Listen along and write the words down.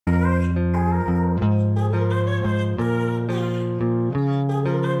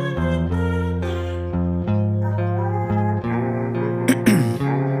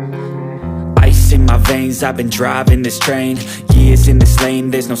years I've been driving this train, years in this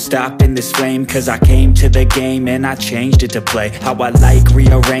lane, there's no stopping this flame. Cause I came to the game and I changed it to play how I like,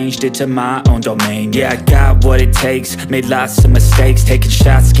 rearranged it to my own domain. Yeah, I got what it takes, made lots of mistakes, taking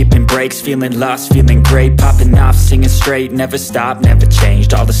shots, skipping breaks, feeling lost, feeling great, popping off, singing straight, never stopped, never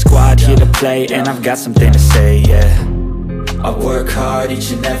changed. All the squad here to play, and I've got something to say, yeah. I work hard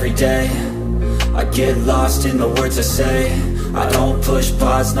each and every day, I get lost in the words I say. I don't push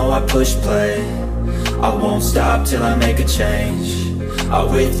pause, no, I push play. I won't stop till I make a change. I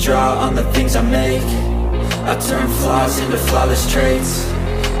withdraw on the things I make. I turn flaws into flawless traits.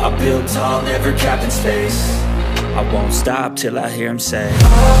 I build tall, never capped in space. I won't stop till I hear him say, oh,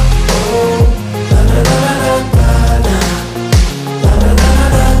 oh, la la la la la la, la la la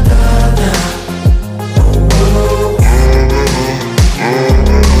la la la, oh,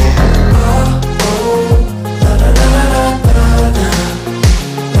 oh, la la la la la la,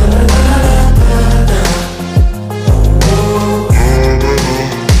 la la la la la la, oh, oh.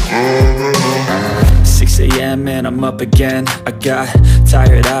 6 a.m. and I'm up again. I got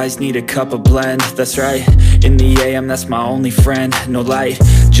tired eyes, need a cup of blend. That's right, in the AM, that's my only friend. No light,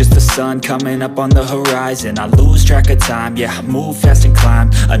 just the sun coming up on the horizon. I lose track of time, yeah, I move fast and climb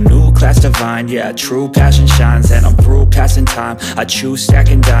a new class divine, yeah, true passion shines. And I'm through passing time, I choose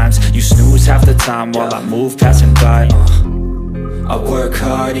stacking dimes. You snooze half the time while I move passing by. I work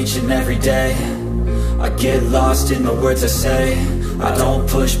hard each and every day, I get lost in the words I say. I don't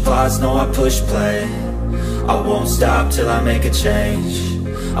push pause, no, I push play. I won't stop till I make a change.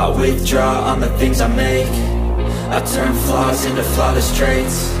 I withdraw on the things I make. I turn flaws into flawless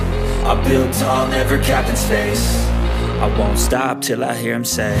traits. I build tall, never capped in space. I won't stop till I hear him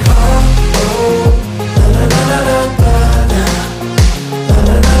say, oh, oh, la la la la la la.